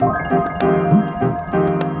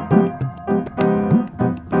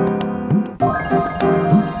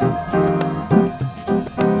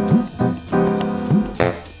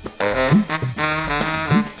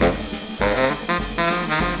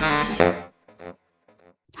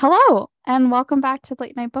Hello, and welcome back to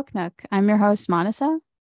Late Night Book Nook. I'm your host, Manasa,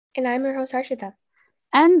 And I'm your host, Harshita.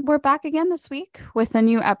 and we're back again this week with a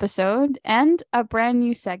new episode and a brand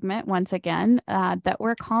new segment once again that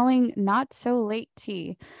we're calling Not So Late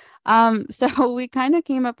Tea. So we kind of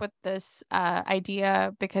came up with this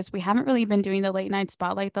idea because we haven't really been doing the late night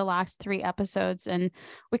spotlight the last three episodes, and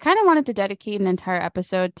we kind of wanted to dedicate an entire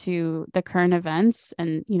episode to the current events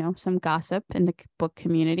and, some gossip in the book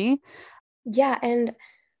community. Yeah, and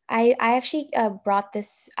I actually brought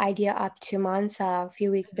this idea up to Mansa a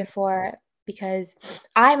few weeks before because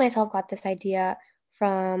I myself got this idea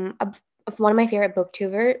from of one of my favorite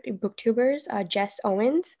booktubers, Jess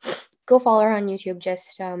Owens. Go follow her on YouTube.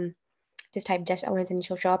 Just type Jess Owens and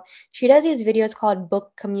she'll show up. She does these videos called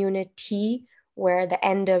Book Community, where the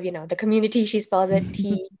end of the community she spells it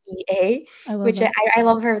TEA, I love which it. I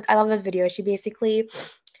love her. I love those videos. She basically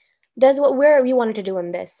does what we wanted to do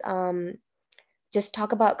in this. Just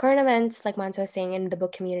talk about current events, like Mansa was saying, in the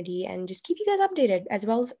book community, and just keep you guys updated as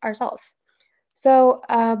well as ourselves. So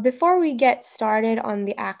before we get started on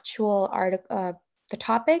the actual article, the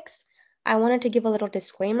topics, I wanted to give a little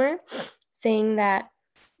disclaimer, saying that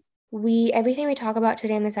everything we talk about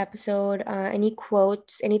today in this episode, any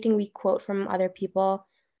quotes, anything we quote from other people,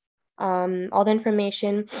 all the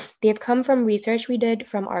information, they've come from research we did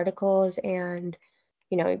from articles and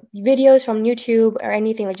videos from YouTube or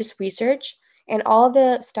anything, like just research. And all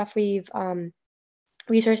the stuff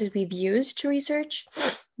resources we've used to research,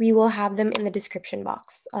 we will have them in the description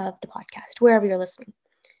box of the podcast, wherever you're listening.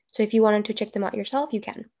 So if you wanted to check them out yourself, you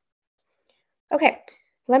can. Okay,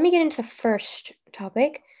 let me get into the first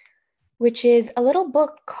topic, which is a little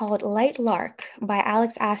book called Light Lark by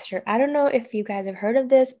Alex Astor. I don't know if you guys have heard of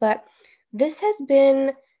this, but this has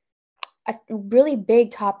been a really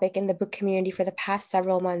big topic in the book community for the past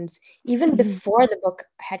several months, even Mhm, before the book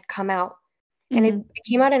had come out. And it mhm.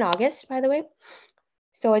 came out in August, by the way.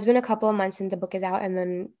 So it's been a couple of months since the book is out, and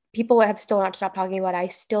then people have still not stopped talking about it. I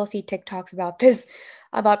still see TikToks about this,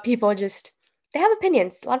 about people just, they have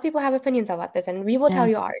opinions. A lot of people have opinions about this, and we will tell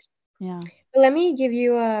you Yes. ours. Yeah. But let me give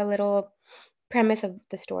you a little premise of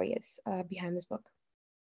the story is behind this book.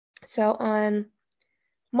 So on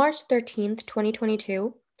March 13th,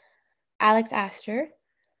 2022, Alex Astor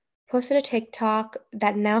posted a TikTok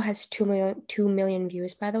that now has 2 million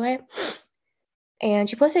views, by the way. And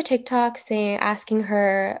she posted a TikTok asking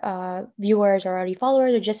her viewers or already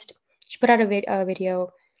followers, or just she put out a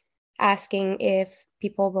video asking if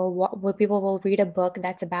people will read a book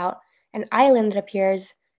that's about an island that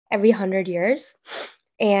appears every 100 years,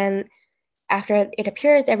 and after it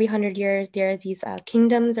appears every 100 years, there's these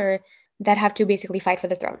kingdoms or that have to basically fight for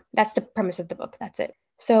the throne. That's the premise of the book. That's it.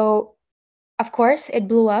 So of course, it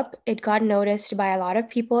blew up. It got noticed by a lot of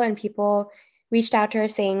people, and people reached out to her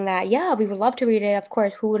saying that, yeah, we would love to read it. Of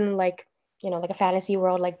course, who wouldn't like, like a fantasy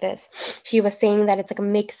world like this? She was saying that it's like a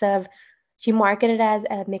mix of, she marketed it as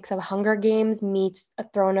a mix of Hunger Games meets A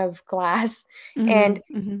Throne of Glass. And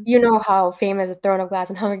Mhm, mhm. you know how famous A Throne of Glass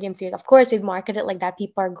and Hunger Games series. Of course, they've marketed it like that.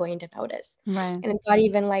 People are going to notice. Right. And it got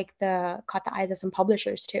even like caught the eyes of some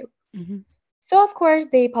publishers too. Mhm. So of course,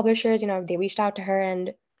 the publishers, they reached out to her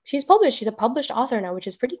and she's published. She's a published author now, which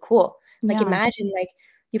is pretty cool. Like Yeah. imagine like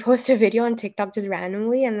you post a video on TikTok just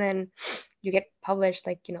randomly and then you get published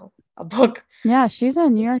like, a book. Yeah, she's a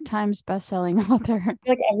New York Times bestselling author.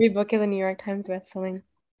 Like every book is a New York Times bestselling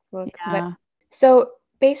book. But Yeah. so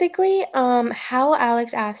basically, how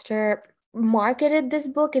Alex Astor marketed this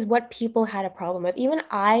book is what people had a problem with. Even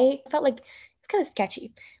I felt like it's kind of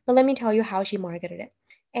sketchy. But let me tell you how she marketed it.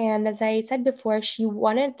 And as I said before, she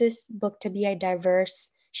wanted this book to be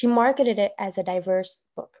she marketed it as a diverse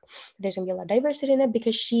book. There's gonna be a lot of diversity in it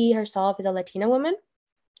because she herself is a Latina woman.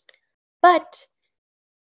 But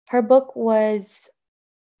her book was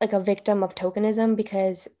like a victim of tokenism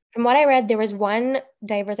because from what I read, there was one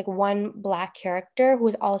black character who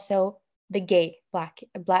was also the gay black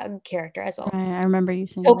character as well. Right. I remember you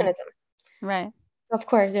saying that. Tokenism. Right. Of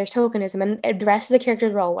course, there's tokenism, and the rest of the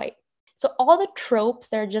characters were all white. So all the tropes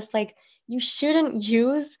that are just like you shouldn't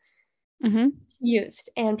use Mhm. used,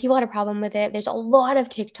 and people had a problem with it. There's a lot of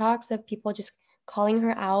TikToks of people just calling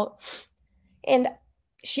her out, and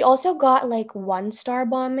she also got like 1 star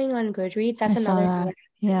bombing on Goodreads. I That's saw another thing that that. happened.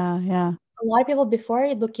 Yeah, yeah. A lot of people before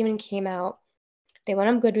the book even came out, they went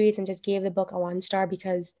on Goodreads and just gave the book a 1 star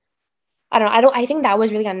because I don't know. I think that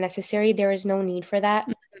was really unnecessary. There is no need for that.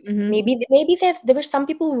 Mhm. Maybe there were some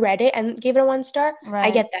people who read it and gave it a 1 star. I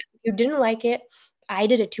Right. get that. If you didn't like it, I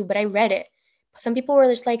did it too, but I read it. Some people were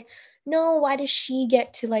just like, no, why does she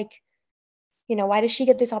get to like, why does she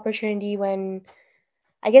get this opportunity when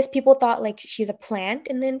I guess people thought like she's a plant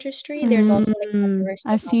in the industry. There's also like controversy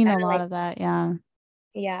I've about seen a that. lot Like, of that. Yeah.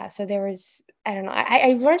 yeah, so there was, I don't know.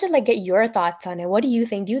 I wanted to like get your thoughts on it. What do you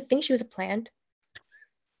think? Do you think she was a plant?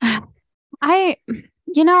 I,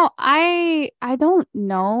 I don't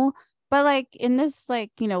know, but like in this,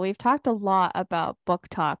 like, we've talked a lot about book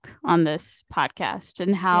talk on this podcast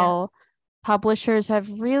and Yeah. how publishers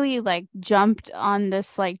have really like jumped on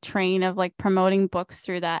this like train of like promoting books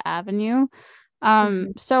through that avenue. Hmm.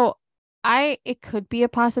 So it could be a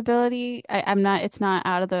possibility. It's not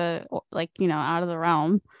out of the like, out of the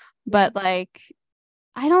realm, Yeah. but like,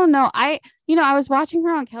 I don't know. I was watching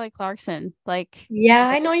her on Kelly Clarkson, like, Yeah,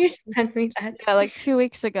 I know you sent me that. yeah, like 2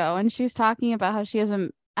 weeks ago, and she was talking about how she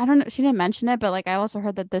hasn't. I don't know. She didn't mention it, but like I also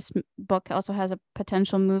heard that this book also has a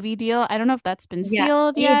potential movie deal. I don't know if that's been Yeah,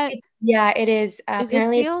 sealed yet. it is. Is it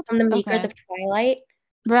Apparently, it's sealed? from the makers Okay. of Twilight.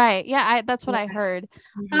 Right. Yeah, that's what Yeah. I heard.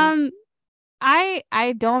 Hmm. Um,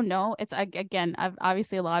 I don't know. It's again,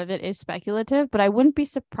 obviously a lot of it is speculative, but I wouldn't be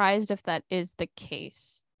surprised if that is the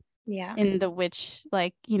case Yeah. in the which,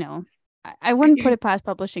 like, I wouldn't put it past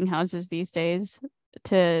publishing houses these days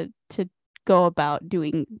to go about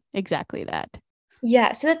doing exactly that.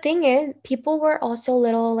 Yeah, so the thing is, people were also a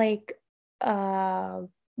little like uh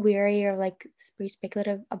weary or like pretty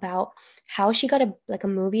speculative about how she got a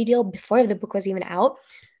movie deal before the book was even out.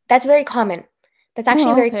 That's very common. That's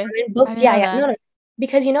actually Oh, very okay. common. I Books, didn't yeah, know yeah. that. No, no.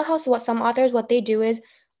 Because you know how so what some authors what they do is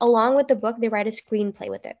along with the book they write a screenplay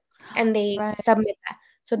with it and they Right. submit that.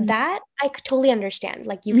 So Mhm. that I could totally understand.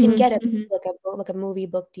 Like you can Mhm. get a Mhm. like a movie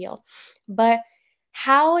book deal. But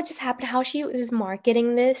how it just happened, how she was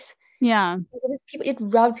marketing this Yeah. it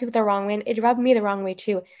rubbed people the wrong way, and it rubbed me the wrong way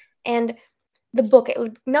too. And the book,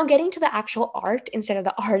 now getting to the actual art instead of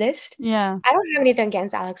the artist, Yeah. I don't have anything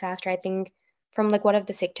against Alex Astor. I think from like one of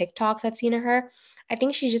the sick TikToks I've seen of her, I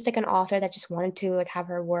think she's just like an author that just wanted to like have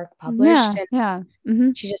her work published, Yeah. and Yeah.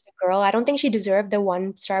 Mhm. she's just a girl. I don't think she deserved the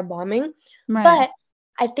 1-star bombing, Right. but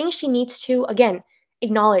I think she needs to again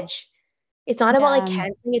acknowledge. It's not about like Yeah.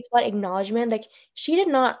 canceling, it's about acknowledgement. Like she did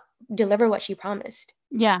not deliver what she promised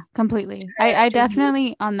Yeah, completely. her I to her.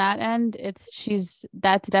 definitely on that end,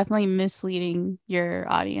 that's definitely misleading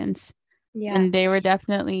your audience. Yeah. And they were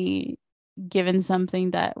definitely given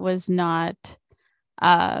something that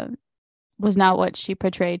uh was not what she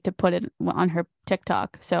portrayed to put it on her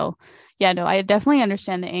TikTok. So, yeah, no, I definitely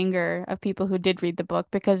understand the anger of people who did read the book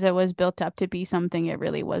because it was built up to be something it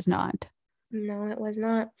really was not. No, it was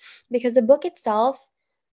not. Because the book itself,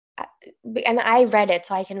 uh, and I read it,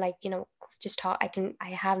 so I can like, just talk. I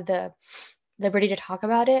have the liberty to talk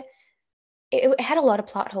about it. It had a lot of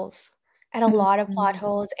plot holes. Had a lot of plot Mm-hmm.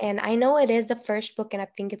 holes, and I know it is the first book, and I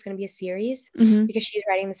think it's going to be a series Mm-hmm. because she's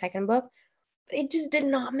writing the second book. But it just did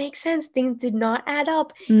not make sense. Things did not add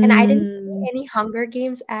up, and I didn't see Mm, any Hunger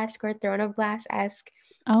Games-esque or Throne of Glass-esque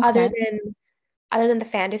other okay. than other than the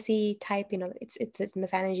fantasy type. It's in the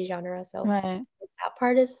fantasy genre, so Right. that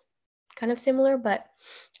part is kind of similar, but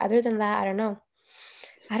other than that, I don't know.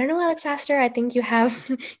 I don't know, Alex Astor. I think you have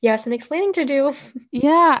you have some explaining to do.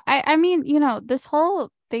 Yeah, I mean, this whole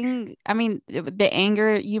thing, I mean, the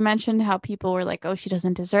anger you mentioned how people were like, "Oh, she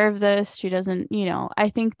doesn't deserve this. She doesn't, I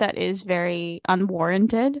think that is very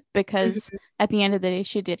unwarranted because Mhm. at the end of the day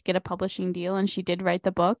she did get a publishing deal and she did write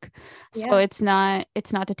the book. So Yeah. it's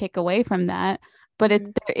not to take away from that, but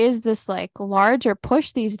Mhm. there is this like larger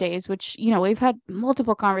push these days which, we've had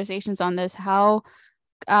multiple conversations on this how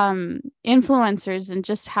influencers and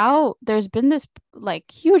just how there's been this like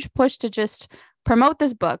huge push to just promote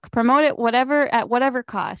this book, promote it whatever at whatever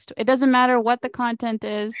cost. It doesn't matter what the content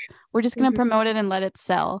is. We're just going to Mhm. promote it and let it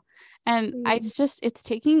sell. And Mhm. it's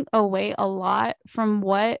taking away a lot from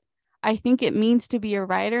what I think it means to be a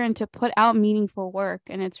writer and to put out meaningful work.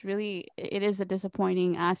 And it is a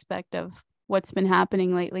disappointing aspect of what's been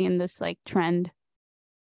happening lately in this like trend.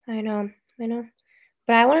 I know. I know.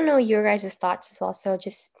 But I want to know your guys' thoughts as well. So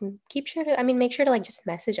just keep sure to, I mean, make sure to like just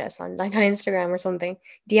message us on like on Instagram or something,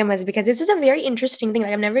 DM us because this is a very interesting thing.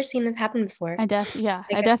 Like I've never seen this happen before. Yeah,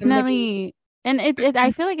 Like I as somebody, definitely, and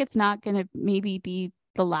I feel like it's not gonna maybe be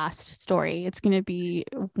the last story. It's gonna be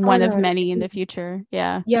oh one of no, many in the future.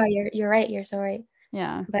 Yeah, yeah, you're right. You're so right.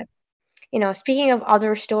 yeah. But speaking of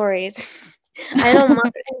other stories, I know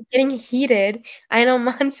I'm getting heated. I know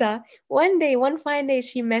Mansa. One fine day,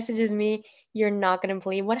 she messages me, "You're not gonna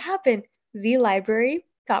believe what happened. Z Library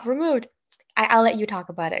got removed." I'll let you talk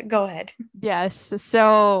about it. Go ahead. Yes.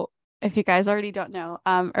 So if you guys already don't know,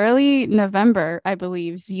 early November, I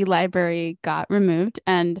believe Z Library got removed,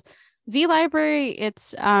 and Z Library,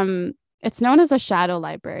 it's known as a shadow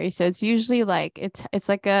library. So it's usually like it's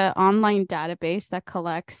like a online database that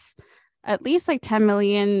collects at least like 10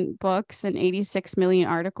 million books and 86 million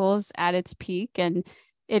articles at its peak. And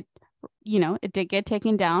it, it did get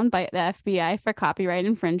taken down by the FBI for copyright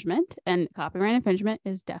infringement. And copyright infringement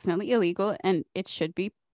is definitely illegal and it should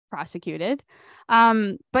be prosecuted.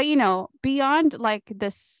 But, beyond like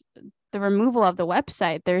this, the removal of the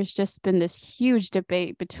website, there's just been this huge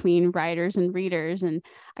debate between writers and readers. And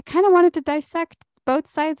I kind of wanted to dissect both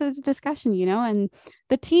sides of the discussion, and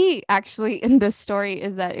the tea actually in this story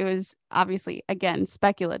is that it was obviously, again,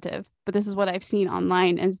 speculative, but this is what I've seen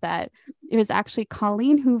online, is that it was actually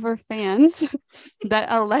Colleen Hoover fans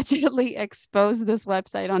that allegedly exposed this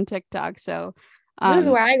website on TikTok. So this is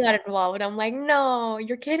where I got involved. I'm like, no,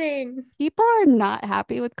 you're kidding. People are not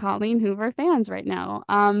happy with Colleen Hoover fans right now.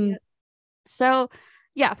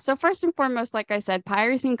 Yeah. So first and foremost, like I said,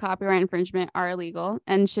 piracy and copyright infringement are illegal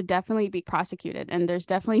and should definitely be prosecuted. And there's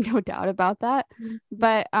definitely no doubt about that. Mhm.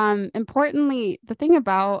 But importantly, the thing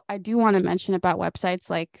about I do want to mention about websites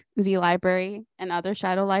like Z Library and other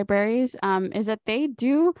shadow libraries is that they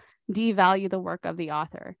do devalue the work of the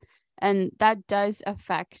author. And that does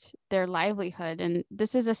affect their livelihood. And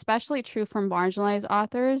this is especially true for marginalized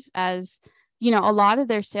authors, as a lot of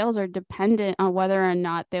their sales are dependent on whether or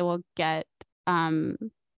not they will get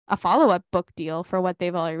a follow-up book deal for what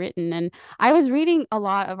they've already written. And I was reading a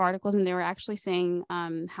lot of articles and they were actually saying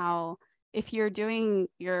how if you're doing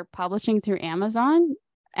your publishing through Amazon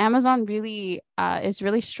really is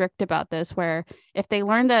really strict about this, where if they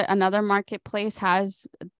learn that another marketplace has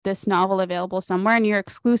this novel available somewhere and your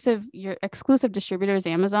exclusive distributor is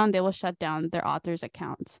Amazon, they will shut down their authors'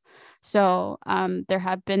 accounts. So there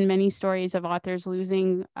have been many stories of authors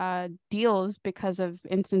losing deals because of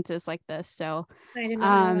instances like this. So I did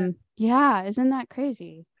not know that. yeah, isn't that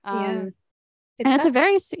crazy? Yeah. And it's it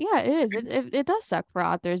is. It does suck for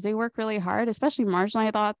authors. They work really hard, especially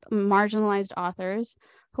marginalized authors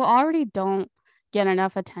who already don't get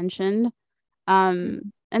enough attention. And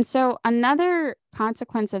so another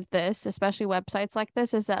consequence of this, especially websites like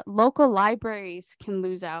this, is that local libraries can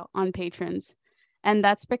lose out on patrons. And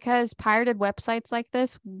that's because pirated websites like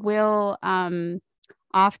this will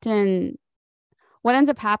often, what ends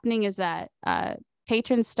up happening is that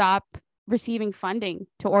patrons stop receiving funding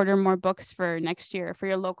to order more books for next year for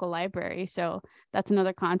your local library. So that's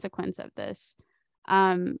another consequence of this.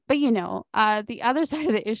 But the other side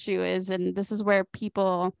of the issue is, and this is where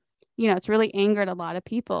people, it's really angered a lot of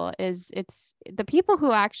people, is it's the people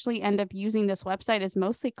who actually end up using this website is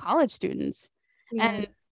mostly college students. Yeah. And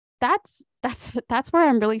that's where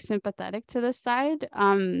I'm really sympathetic to this side.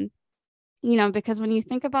 Because when you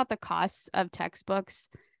think about the costs of textbooks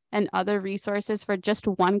and other resources for just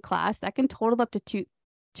one class, that can total up to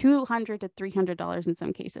 $200 to $300 in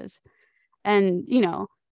some cases. And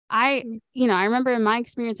I remember in my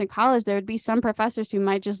experience in college, there would be some professors who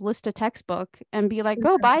might just list a textbook and be like,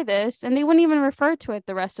 go buy this, and they wouldn't even refer to it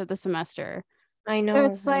the rest of the semester. I know. So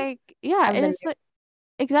it's like, yeah, and it's like,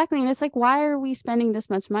 exactly, and it's like, why are we spending this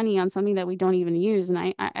much money on something that we don't even use?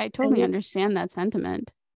 And I totally understand that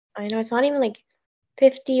sentiment. I know, it's not even like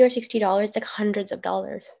 $50 or $60, it's like hundreds of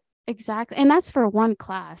dollars. Exactly. And that's for one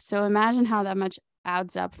class. So imagine how that much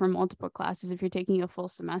adds up for multiple classes if you're taking a full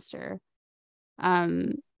semester.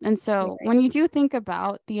 And so when you do think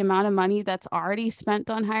about the amount of money that's already spent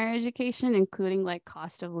on higher education, including like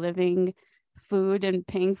cost of living, food, and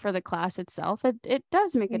paying for the class itself, it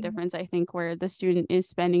does make a difference, I think, where the student is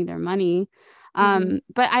spending their money.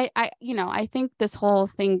 But I think this whole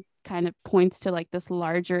thing kind of points to like this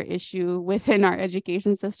larger issue within our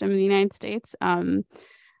education system in the United States. And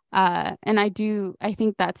I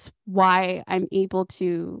think that's why I'm able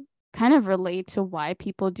to kind of relate to why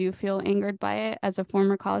people do feel angered by it as a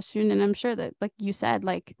former college student. And I'm sure that, like you said,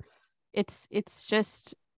 like it's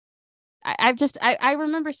just I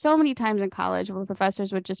remember so many times in college where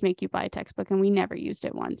professors would just make you buy a textbook and we never used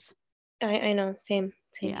it once. I know, same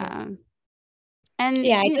yeah here. And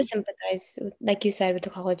yeah, I do sympathize, like you said, with the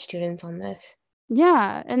college students on this.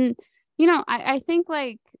 Yeah. And I think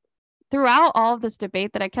like throughout all of this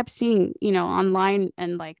debate that I kept seeing, online,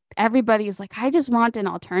 and like everybody's like, I just want an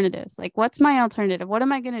alternative. Like, what's my alternative? What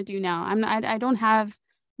am I going to do now? I don't have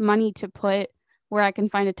money to put where I can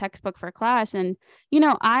find a textbook for class. And,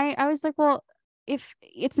 I was like, well, if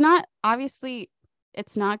it's not, obviously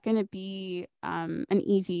it's not going to be an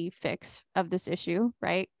easy fix of this issue,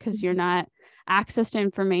 right? Because you're not access to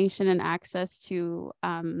information and access to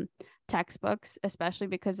textbooks, especially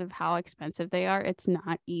because of how expensive they are. It's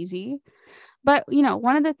not easy. But,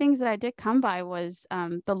 one of the things that I did come by was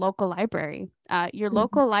the local library. Your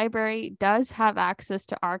local library does have access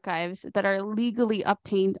to archives that are legally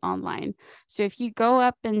obtained online. So if you go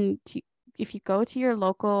up and if you go to your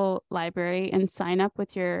local library and sign up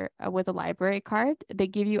with your with a library card, they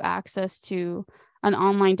give you access to an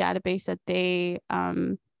online database that they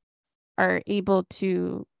are able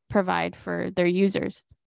to provide for their users.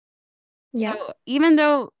 So Yeah. even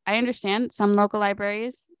though I understand some local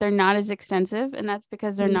libraries, they're not as extensive, and that's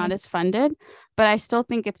because they're Yeah. not as funded, but I still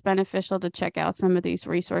think it's beneficial to check out some of these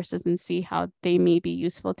resources and see how they may be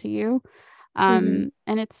useful to you. Hmm.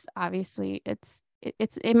 And it's obviously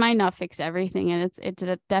it might not fix everything, and it's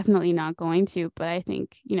definitely not going to, but I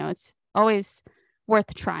think, it's always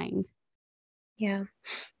worth trying. Yeah.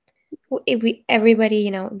 We everybody,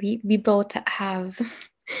 we both have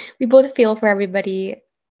we both feel for everybody,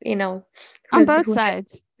 you know, On both who has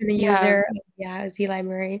sides. been a Yeah. user of, yeah, Z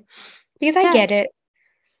library. Because I Yeah. get it.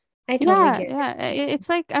 I totally Yeah, get it. yeah. It's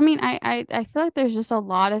like, I mean, I feel like there's just a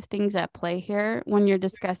lot of things at play here when you're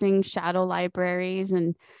discussing shadow libraries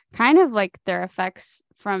and kind of like their effects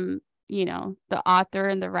from, the author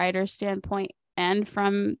and the writer standpoint and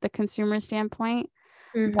from the consumer standpoint.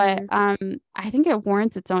 But Mm-hmm. I think it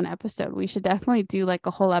warrants its own episode. We should definitely do like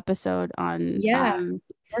a whole episode on Yeah,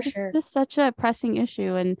 for this is sure. just such a pressing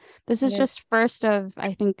issue, and this It is is. just first of,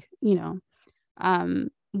 I think,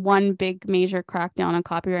 one big major crackdown on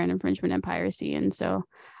copyright infringement and piracy. And so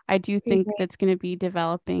I do think Mhm. that's going to be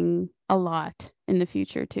developing a lot in the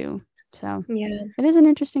future too. So Yeah. it is an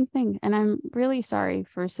interesting thing. And I'm really sorry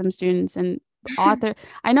for some students and author.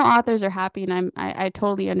 I know authors are happy, and I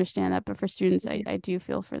totally understand that. But for students, I do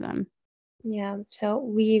feel for them. Yeah. So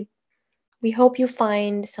we hope you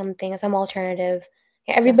find something, some alternative.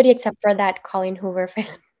 Yeah, everybody Yes. except for that Colleen Hoover fan.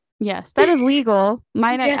 Yes, that is legal.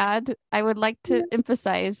 Might I Yeah. add, I would like to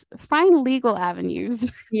emphasize find legal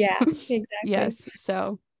avenues. Yeah, exactly. Yes.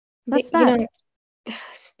 So But that's that.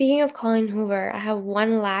 speaking of Colleen Hoover, I have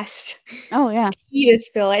one last Oh, yeah. tea to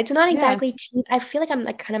spill. It's not Yeah. exactly tea. I feel like I'm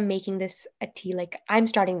like kind of making this a tea. Like I'm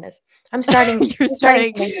starting this. I'm starting. You're I'm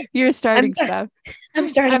starting starting something. you're I'm starting start. stuff. I'm I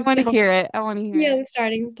starting want to stuff. hear it. I want to hear Yeah, it. I'm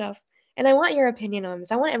starting stuff. And I want your opinion on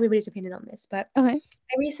this. I want everybody's opinion on this. But Okay.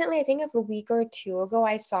 I recently, I think of a week or two ago,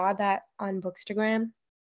 I saw that on Instagram,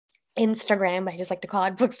 but I just like to call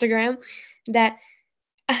it Bookstagram, that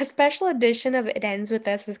a special edition of It Ends With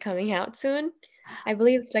Us is coming out soon. I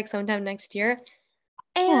believe it's like sometime next year.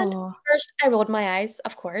 And Oh. first, I rolled my eyes,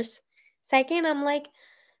 of course. Second, I'm like,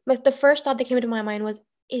 but the first thought that came into my mind was,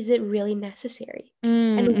 is it really necessary?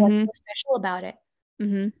 And what's Mm-hmm. so special about it?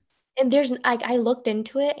 Mm-hmm. And I looked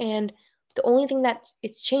into it, and the only thing that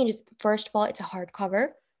it's changed is, first of all, it's a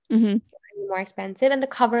hardcover, Mm-hmm. more expensive, and the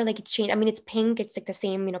cover, like, it changed. I mean, it's pink. It's like the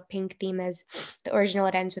same, pink theme as the original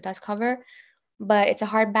It Ends With Us cover, but it's a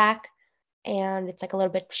hardback, and it's like a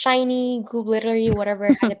little bit shiny, glittery, whatever.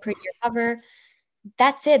 It has a prettier cover.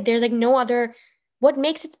 That's it. There's like no other. What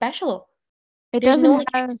makes it special? It There's no doesn't like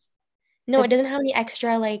have no, it it doesn't have any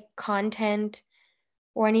extra like content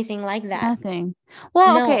or anything like that. nothing.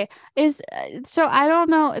 Well, No. okay. Is so I don't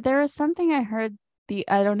know. There was something I heard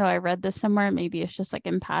I don't know, I read this somewhere. Maybe it's just like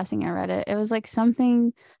in passing I read it. It was like some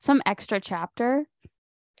extra chapter.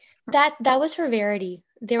 That was for Verity.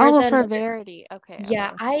 There was Oh, for another. Verity. Okay,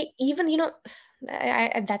 Yeah, okay. I even,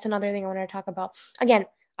 that's another thing I wanted to talk about. Again,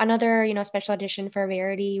 another, special edition for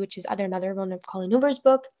Verity, which is another one of Colleen Hoover's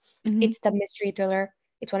book. Mm-hmm. It's the mystery thriller.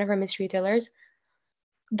 It's one of her mystery thrillers.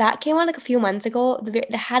 That came out like a few months ago. They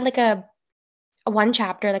had like a one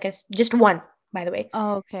chapter, like just one, by the way.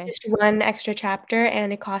 Oh, okay. Just one extra chapter,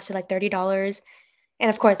 and it costed like $30. And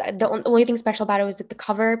of course, the only thing special about it was that the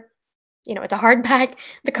cover, it's a hardback.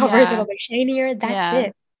 The cover is a Yeah. little bit shinier. That's Yeah.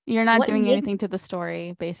 it. You're not What doing makes anything to the story,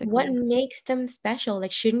 what basically. makes them special?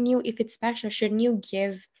 Like, shouldn't you, if it's special, shouldn't you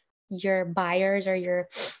give your buyers or your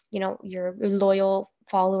loyal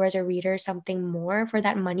followers or readers something more for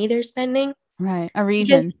that money they're spending? Right. A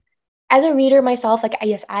Because reason. as a reader myself, like,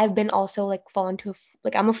 yes, I've been also like fallen to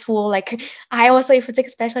like, I'm a fool. Like, I also, if it's like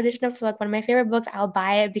a special edition of like one of my favorite books, I'll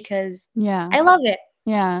buy it because Yeah. I love it.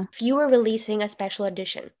 Yeah. If you were releasing a special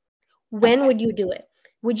edition, when Okay. would you do it?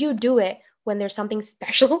 Would you do it when there's something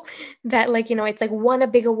special that, like, it's like won a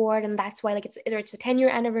big award, and that's why, like, it's a 10-year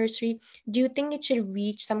anniversary? Do you think it should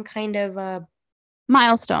reach some kind of a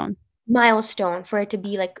Milestone. milestone for it to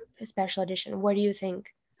be like a special edition? What do you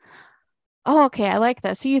think? Oh, okay. I like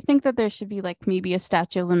that. So you think that there should be like maybe a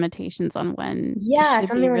statute of limitations on when it Yeah, should be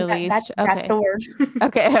something like that. That released? that's Okay. the word.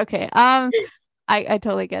 Okay. Okay. I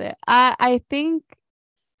totally get it. I think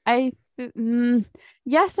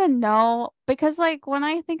yes and no, because like when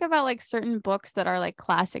I think about like certain books that are like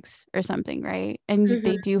classics or something, right? And Hmm.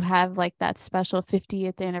 they do have like that special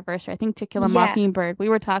 50th anniversary. I think To Kill a Yeah. Mockingbird, we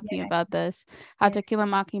were talking Yeah. about this, how To Yes. Kill a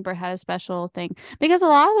Mockingbird had a special thing. Because a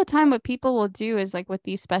lot of the time what people will do is like with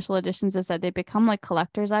these special editions is that they become like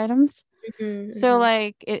collector's items. Hmm. So Hmm.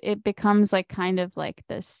 like it becomes like kind of like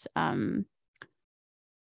this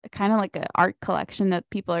kind of like an art collection that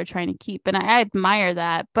people are trying to keep. And I admire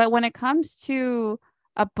that. But when it comes to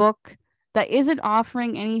a book that isn't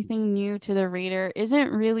offering anything new to the reader, isn't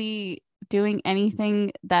really doing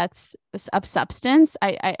anything that's of substance,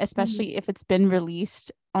 I Hmm. especially if it's been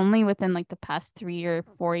released only within like the past 3 or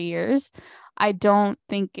 4 years, I don't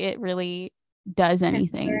think it really does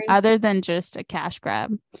anything Necessary. other than just a cash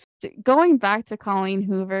grab. Going back to Colleen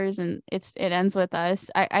Hoover's and it ends with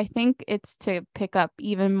us, I think it's to pick up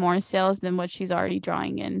even more sales than what she's already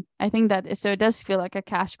drawing in. I think that so it does feel like a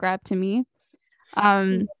cash grab to me. Yeah.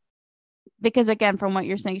 Um, because again, from what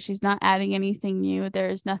you're saying, she's not adding anything new.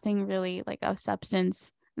 There's nothing really like of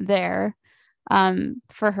substance there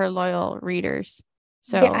for her loyal readers.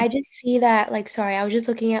 Yeah, So I just see that, like, sorry, I was just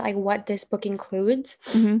looking at like what this book includes,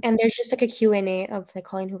 mhm, and there's just like a Q&A of like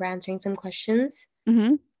Colleen Hoover answering some questions,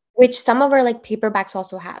 mhm. which some of our like paperbacks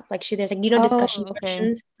also have. Like there's like Oh, discussion okay.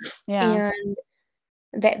 questions, Yeah. and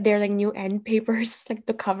that they're like new end papers. Like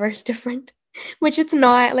the cover is different, which it's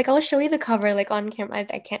not. Like I'll show you the cover like on camera.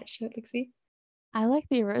 I can't show it. Like see, I like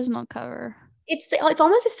the original cover. it's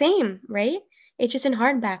almost the same, right? It's just in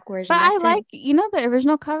hardback But version. I That's it. like, the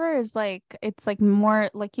original cover is like it's like more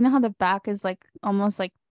like how the back is like almost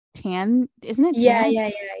like tan, isn't it Yeah, tan? yeah,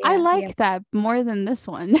 yeah, I yeah, yeah, like that more than this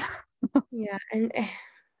one. yeah, and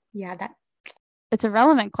yeah, that. It's a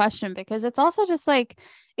relevant question because it's also just like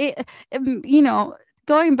it,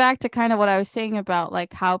 going back to kind of what I was saying about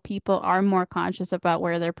like how people are more conscious about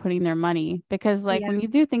where they're putting their money because like Yeah, when you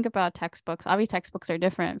do think about textbooks, obviously textbooks are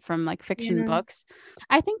different from like fiction yeah. books.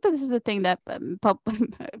 I think that this is the thing that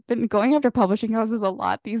I've been going after publishing houses a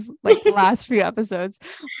lot these like last few episodes.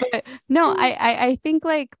 But no, I think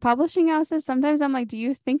like publishing houses sometimes I'm like, do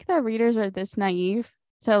you think that readers are this naive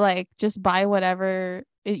to like just buy whatever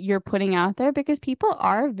you're putting out there because people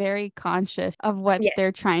are very conscious of what Yes.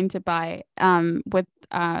 they're trying to buy with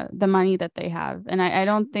the money that they have, and I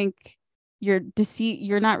don't think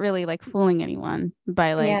you're not really like fooling anyone by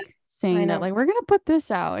Yeah, like I saying that know. like we're gonna put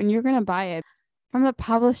this out and you're gonna buy it. From the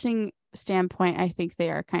publishing standpoint, I think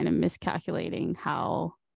they are kind of miscalculating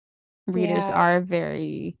how readers Yeah. are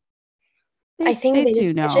very I they think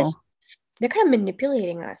do know. they're kind of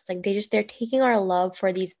manipulating us. Like they're taking our love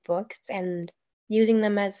for these books and using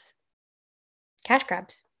them as cash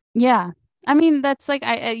grabs. Yeah. I mean, that's like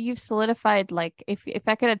you've solidified like if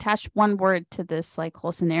I could attach one word to this like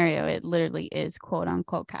whole scenario, it literally is quote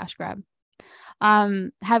unquote cash grab.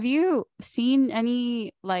 Have you seen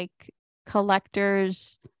any like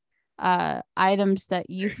collectors items that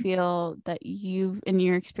you feel that you've in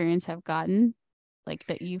your experience have gotten like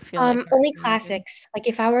that you feel like are Only really good? classics. Like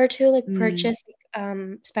if I were to like Mm, purchase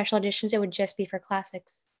special editions, it would just be for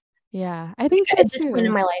classics. yeah, I Like, think so at this point in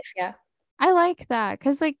too. my life, yeah. I like that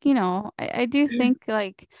because, like, I do think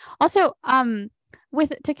like also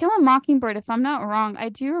with To Kill a Mockingbird, if I'm not wrong, I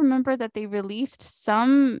do remember that they released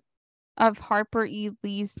some of Harper E.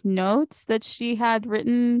 Lee's notes that she had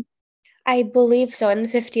written I believe so. In the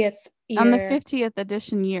 50th on the year. 50th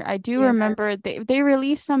edition year. I do Yeah. remember they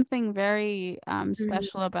released something very Mhm.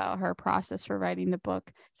 special about her process for writing the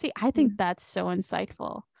book. See, I think Mhm. that's so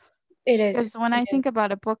insightful It is. because when It I is. think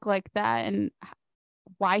about a book like that and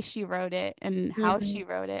why she wrote it and how Mhm. she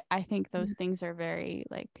wrote it, I think those Mhm. things are very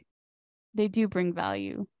like they do bring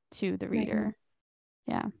value to the I know. reader.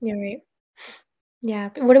 Yeah. You're right. Yeah.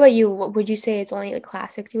 But what about you? What would you say it's only like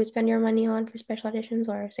classics you would spend your money on for special editions,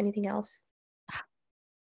 or is anything else? I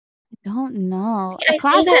don't know. See, I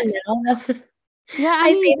say that Classics. now though. Yeah, I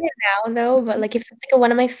I say mean, that now though, but mhm. like if it's like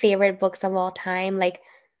one of my favorite books of all time, like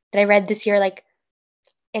that I read this year, like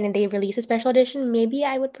and then they release a special edition, maybe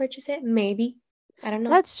I would purchase it. Maybe. I don't know.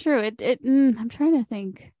 That's true. I'm trying to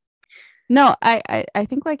think. No, I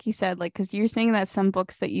think like you said, like because you're saying that some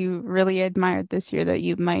books that you really admired this year that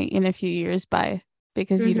you might in a few years buy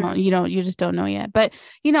because Mm-hmm. you just don't know yet. But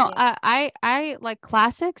Yeah. I like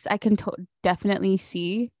classics. I can definitely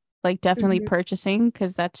see like definitely Mm-hmm. purchasing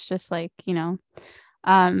because that's just like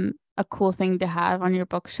a cool thing to have on your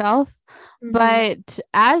bookshelf. Mm-hmm. But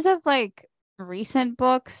as of like recent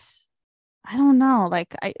books, I don't know.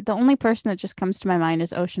 Like the only person that just comes to my mind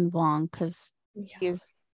is Ocean Vuong because Yeah. he is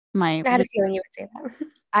my I had a feeling you would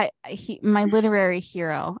say that. my literary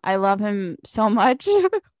hero. I love him so much. Me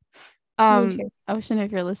too. Ocean,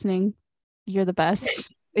 if you're listening. you're the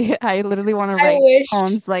best. I literally want to I write wish.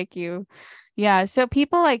 poems like you. Yeah, so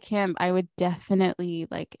people like him, I would definitely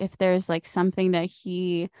like if there's like something that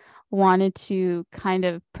he wanted to kind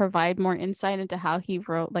of provide more insight into how he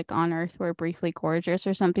wrote like On Earth We're Briefly Gorgeous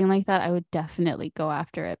or something like that, I would definitely go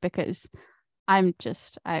after it because I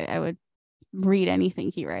would read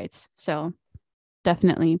anything he writes. So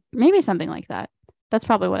definitely maybe something like that. That's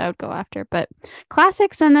probably what I would go after. But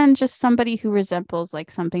classics and then just somebody who resembles like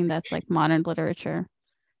something that's like modern literature.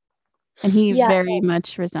 And he Yeah, very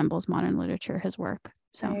much resembles modern literature, his work.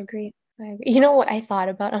 I So agree. I agree. You know what I thought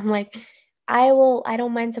about? I'm like, I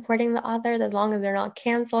don't mind supporting the authors as long as they're not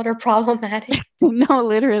canceled or problematic. no,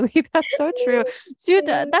 literally, that's so true. Dude,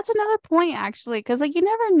 Yeah. that's another point actually, because like you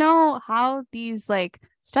never know how these like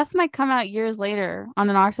stuff might come out years later on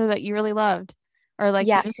an author that you really loved or like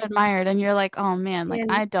you Yeah, just admired and you're like, oh man, like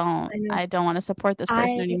and I know. I don't want to support this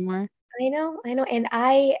person I anymore. I know, and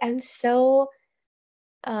I am so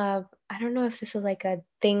I don't know if this is like a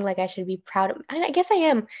thing like I should be proud of. I guess I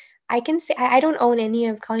am. I can say I don't own any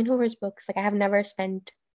of Colleen Hoover's books. Like I have never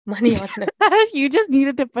spent money on them. You just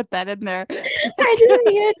needed to put that in there. I just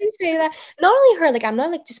needed to say that. Not only her, like I'm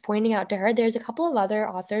not like just pointing out to her. There's a couple of other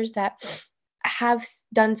authors that have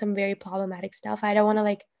done some very problematic stuff. I don't want to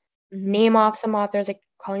like Mhm. name off some authors, like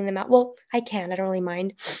calling them out. Well, I can. I don't really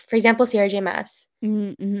mind. For example, Sarah J. Maas.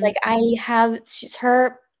 Mhm, mhm. Like I have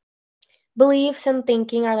her beliefs and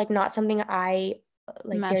thinking are like not something I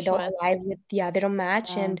like they Mesh don't with. align with. Yeah, they don't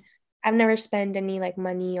match, Yeah. and I've never spent any like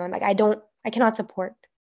money on like I cannot support.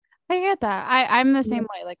 I get that. I'm the Yeah. same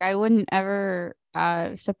way. Like I wouldn't ever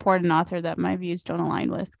support an author that my views don't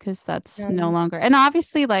align with because that's no Um, longer. And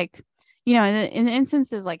obviously like you know in the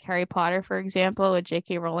instances like Harry Potter for example with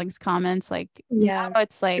J.K. Rowling's comments like now yeah.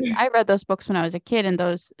 it's like I read those books when I was a kid and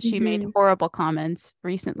those she made Hmm. horrible comments Yeah.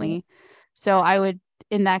 recently. So I would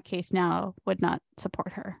in that case now would not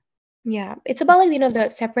support her. Yeah. It's about like, the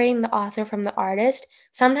separating the author from the artist.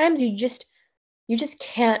 Sometimes you just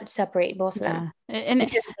can't separate both of them Yeah. And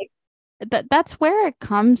because like that's where it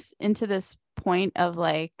comes into this point of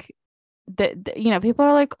like you know people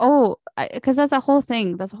are like oh because that's a whole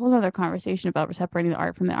thing that's a whole other conversation about separating the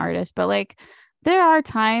art from the artist but like there are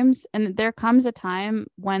times and there comes a time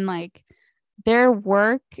when like their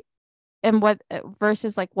work and what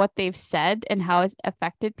versus like what they've said and how it's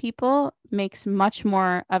affected people makes much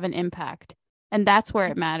more of an impact and that's where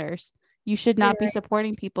it matters. You should you're not be right.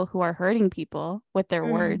 supporting people who are hurting people with their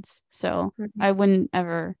Mhm, words, so mhm. I wouldn't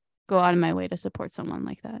ever go out of my way to support someone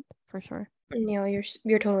like that for sure. No,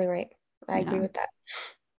 you're totally right. I agree Yeah, with that.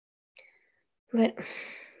 But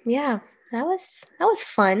yeah, that was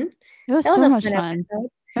fun. it was That was so a much fun fun. episode.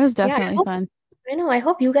 It was Yeah, definitely fun. I know. I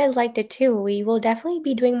hope you guys liked it too. We will definitely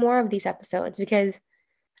be doing more of these episodes because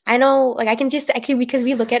I know, like, I can because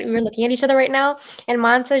we're looking at each other right now, and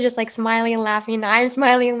Mansa just like smiling and laughing, and I'm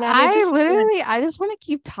smiling and laughing. It's I just fun. literally, I just want to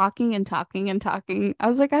keep talking and talking and talking. I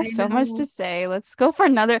was like, I have I so much know. to say. Let's go for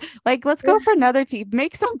another, like, let's go for another team.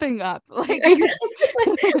 Make something up. Like,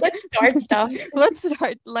 Let's start stuff. let's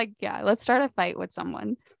start, like, yeah, let's start a fight with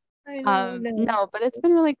someone. I know. No. No, but it's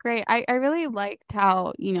been really great. I really liked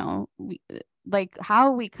how, you know, like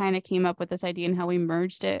how we kind of came up with this idea and how we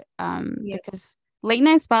merged it. Yeah. Because late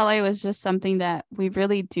night spotlight was just something that we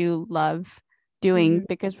really do love doing Hmm.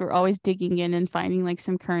 because we're always digging in and finding like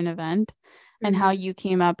some current event and how Hmm. you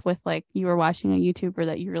came up with like you were watching a YouTuber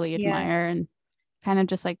that you really Yeah. admire and kind of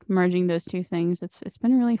just like merging those two things. It's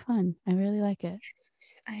been really fun. I really like it.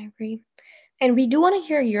 I agree. And we do want to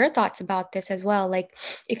hear your thoughts about this as well. Like,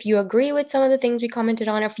 if you agree with some of the things we commented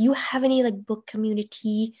on, or if you have any like book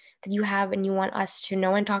community that you have and you want us to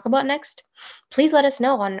know and talk about next, please let us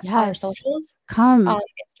know on our Yes. socials, Come, on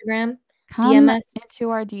Instagram, come DMS.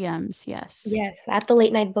 into our DMs. Yes. Yes, at the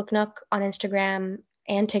Late Night Book Nook on Instagram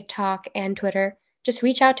and TikTok and Twitter. Just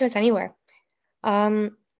reach out to us anywhere.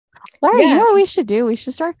 Um, Or you yeah, know what we should do? We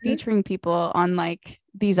should start mhm. featuring people on like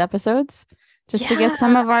these episodes just to get Yeah,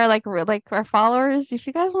 some of our like our followers. If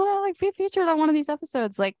you guys want to like be featured on one of these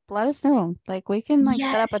episodes, like let us know. Like we can like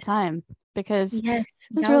set up a yes, time because yes,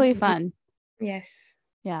 this is that would really be amazing. fun. Yes,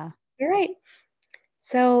 Yeah. you're right.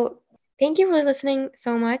 So, thank you for listening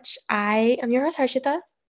so much. I am your host, Harshita,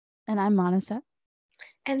 And I'm Manasa.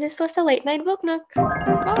 and this was the Late Night Book Nook.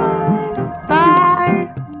 Bye.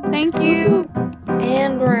 Bye. Thank you.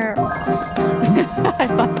 And we're off. I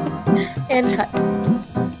love And cut.